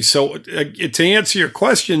see. So to answer your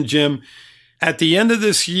question, Jim, at the end of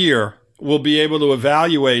this year, we'll be able to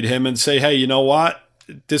evaluate him and say, hey, you know what?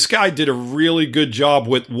 This guy did a really good job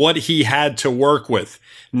with what he had to work with.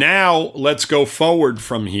 Now let's go forward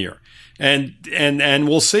from here. And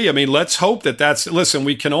we'll see. I mean, let's hope listen,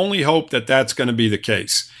 we can only hope that that's going to be the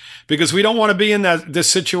case, because we don't want to be in this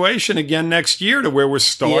situation again next year to where we're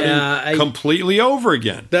starting completely over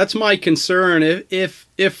again. That's my concern. If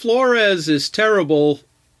Flores is terrible,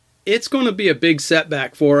 it's going to be a big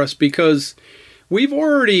setback for us, because we've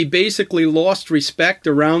already basically lost respect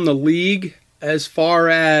around the league as far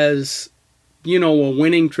as, you know, a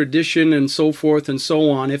winning tradition and so forth and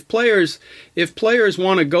so on. If players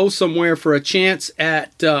want to go somewhere for a chance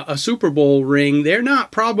at a Super Bowl ring, they're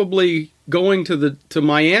not probably going to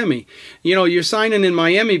Miami. You know, you're signing in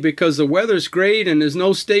Miami because the weather's great and there's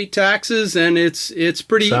no state taxes and it's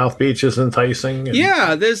pretty. South Beach is enticing.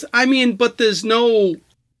 Yeah, but there's no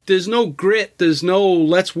grit. There's no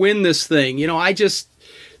let's win this thing. You know,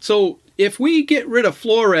 so if we get rid of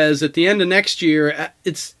Flores at the end of next year,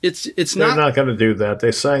 They're not going to do that.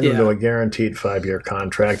 They signed him to a guaranteed 5-year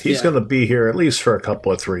contract. He's going to be here at least for a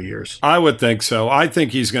couple of 3 years. I would think so. I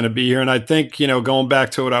think he's going to be here. And I think, you know, going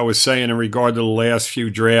back to what I was saying in regard to the last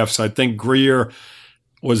few drafts, I think Grier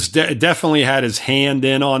was definitely had his hand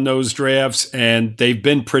in on those drafts, and they've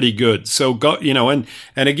been pretty good. So, and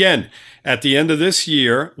again, at the end of this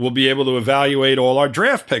year, we'll be able to evaluate all our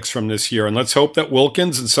draft picks from this year. And let's hope that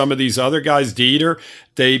Wilkins and some of these other guys, Dieter,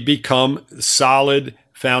 they become solid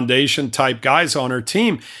foundation type guys on our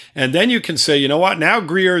team. And then you can say, you know what? Now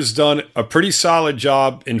Grier's done a pretty solid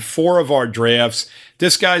job in 4 of our drafts.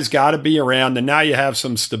 This guy's got to be around, and now you have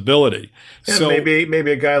some stability. And so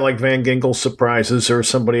maybe a guy like Van Ginkel surprises, or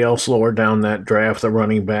somebody else lower down that draft, the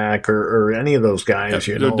running back, or any of those guys.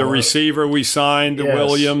 The receiver we signed,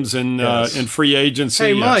 Williams, and in free agency.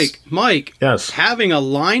 Hey, Mike. Yes. Having a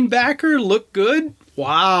linebacker look good?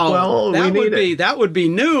 Wow. Well, that would be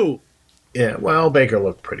new. Yeah, well, Baker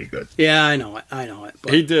looked pretty good. Yeah, I know it.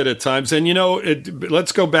 But. He did at times. And, you know,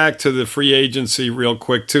 let's go back to the free agency real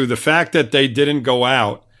quick, too. The fact that they didn't go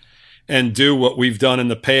out and do what we've done in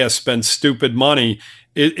the past, spend stupid money,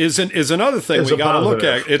 is another thing we got to look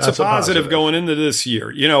at. It's a positive going into this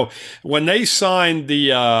year. You know, when they signed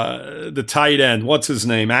the tight end, what's his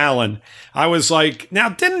name, Allen, I was like, now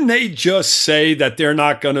didn't they just say that they're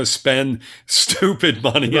not going to spend stupid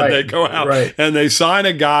money, and they go out and they sign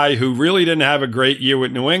a guy who really didn't have a great year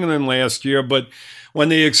with New England last year, but when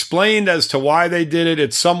they explained as to why they did it,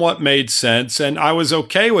 it somewhat made sense, and I was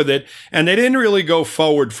okay with it. And they didn't really go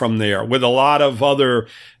forward from there with a lot of other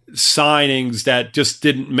signings that just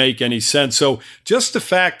didn't make any sense. So just the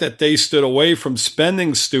fact that they stood away from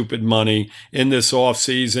spending stupid money in this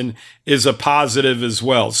offseason is a positive as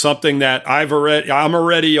well. Something that I'm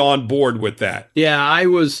already on board with that. Yeah, I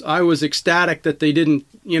was ecstatic that they didn't,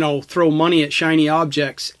 you know, throw money at shiny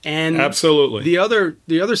objects. And absolutely. The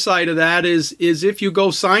other side of that is if you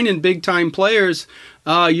go signing big time players,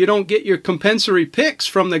 you don't get your compensatory picks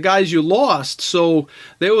from the guys you lost. So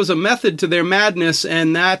there was a method to their madness,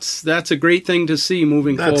 and that's a great thing to see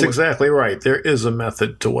moving forward. That's exactly right. There is a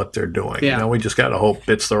method to what they're doing. Yeah. You know, we just got to hope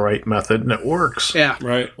it's the right method and it works. Yeah.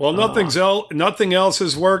 Right. Well, nothing else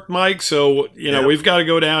has worked, Mike. So, you know, we've got to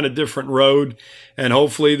go down a different road, and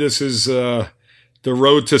hopefully this is the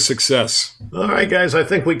road to success. All right, guys, I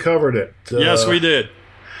think we covered it. Yes, we did.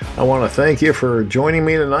 I want to thank you for joining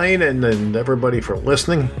me tonight, and everybody for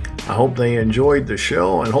listening. I hope they enjoyed the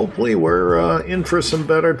show, and hopefully we're in for some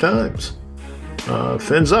better times.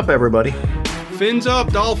 Fins up, everybody. Fins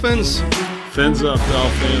up, Dolphins. Fins up,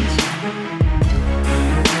 Dolphins.